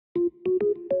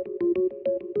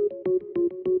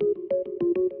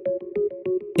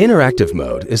Interactive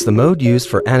mode is the mode used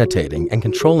for annotating and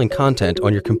controlling content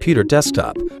on your computer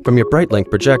desktop from your Brightlink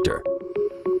projector.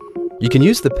 You can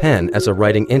use the pen as a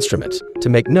writing instrument to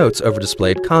make notes over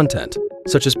displayed content,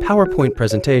 such as PowerPoint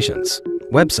presentations,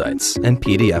 websites, and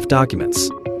PDF documents.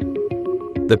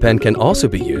 The pen can also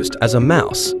be used as a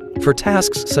mouse for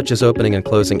tasks such as opening and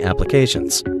closing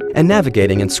applications and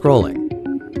navigating and scrolling.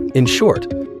 In short,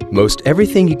 most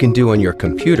everything you can do on your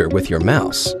computer with your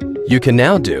mouse, you can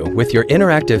now do with your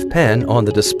interactive pen on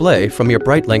the display from your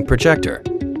Brightlink projector.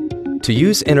 To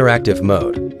use interactive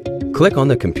mode, click on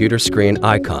the computer screen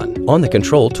icon on the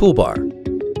control toolbar.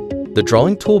 The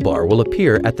drawing toolbar will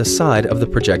appear at the side of the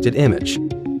projected image.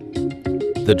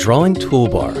 The drawing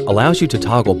toolbar allows you to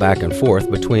toggle back and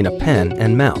forth between a pen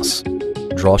and mouse,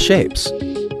 draw shapes,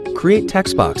 create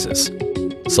text boxes,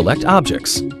 select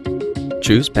objects,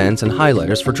 choose pens and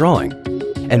highlighters for drawing,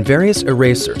 and various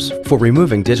erasers for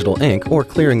removing digital ink or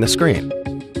clearing the screen.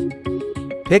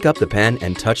 Pick up the pen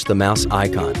and touch the mouse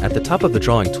icon at the top of the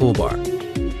drawing toolbar.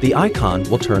 The icon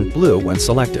will turn blue when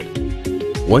selected.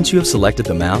 Once you have selected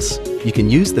the mouse, you can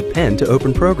use the pen to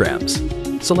open programs,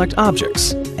 select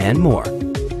objects, and more.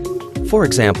 For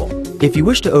example, if you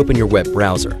wish to open your web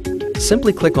browser,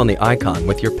 simply click on the icon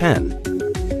with your pen.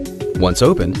 Once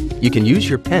opened, you can use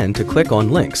your pen to click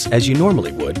on links as you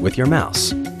normally would with your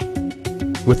mouse.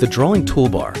 With the drawing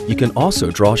toolbar, you can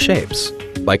also draw shapes.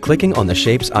 By clicking on the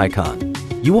shapes icon,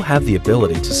 you will have the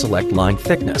ability to select line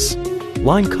thickness,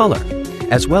 line color,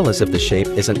 as well as if the shape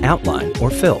is an outline or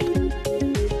filled.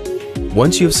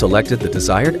 Once you have selected the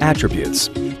desired attributes,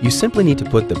 you simply need to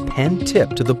put the pen tip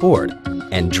to the board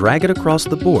and drag it across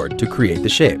the board to create the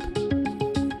shape.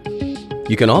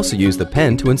 You can also use the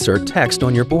pen to insert text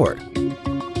on your board.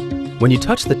 When you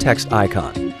touch the text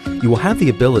icon, you will have the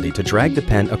ability to drag the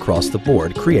pen across the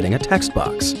board, creating a text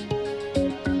box.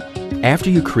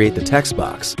 After you create the text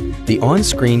box, the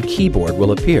on-screen keyboard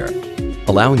will appear,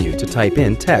 allowing you to type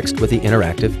in text with the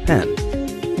interactive pen.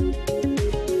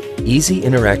 Easy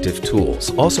Interactive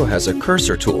Tools also has a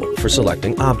cursor tool for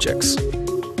selecting objects.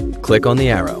 Click on the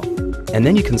arrow, and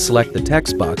then you can select the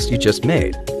text box you just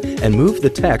made and move the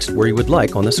text where you would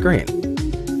like on the screen.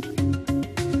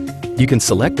 You can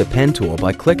select the pen tool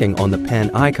by clicking on the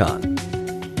pen icon.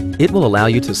 It will allow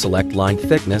you to select line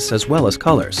thickness as well as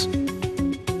colors.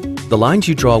 The lines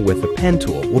you draw with the pen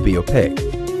tool will be opaque.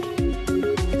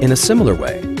 In a similar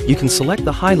way, you can select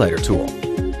the highlighter tool.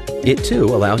 It too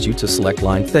allows you to select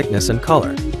line thickness and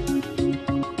color.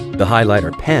 The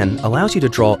highlighter pen allows you to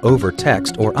draw over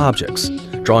text or objects,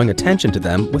 drawing attention to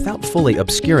them without fully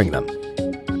obscuring them.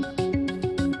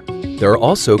 There are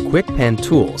also quick pen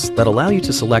tools that allow you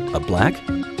to select a black,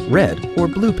 red, or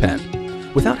blue pen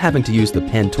without having to use the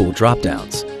pen tool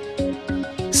drop-downs.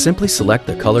 Simply select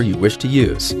the color you wish to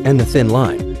use and the thin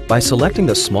line by selecting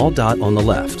the small dot on the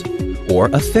left, or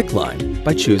a thick line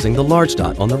by choosing the large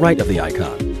dot on the right of the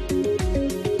icon.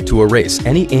 To erase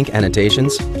any ink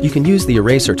annotations, you can use the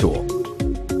eraser tool.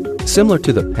 Similar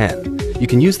to the pen, you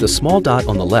can use the small dot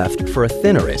on the left for a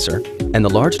thin eraser and the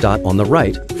large dot on the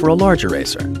right for a large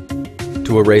eraser.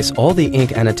 To erase all the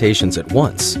ink annotations at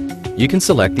once, you can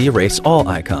select the Erase All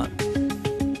icon.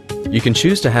 You can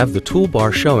choose to have the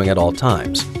toolbar showing at all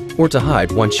times, or to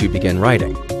hide once you begin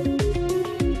writing.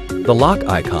 The Lock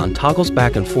icon toggles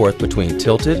back and forth between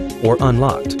tilted or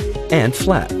unlocked, and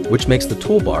flat, which makes the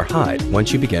toolbar hide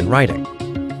once you begin writing.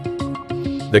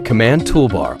 The Command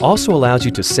toolbar also allows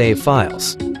you to save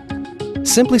files.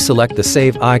 Simply select the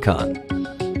Save icon.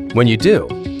 When you do,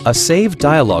 a Save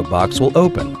dialog box will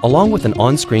open along with an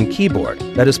on-screen keyboard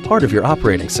that is part of your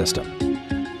operating system.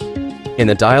 In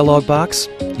the dialog box,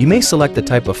 you may select the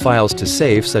type of files to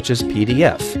save, such as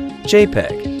PDF,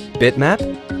 JPEG, bitmap,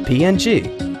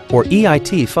 PNG, or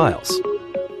EIT files.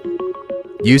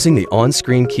 Using the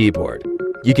on-screen keyboard,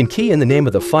 you can key in the name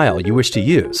of the file you wish to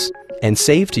use and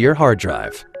save to your hard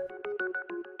drive.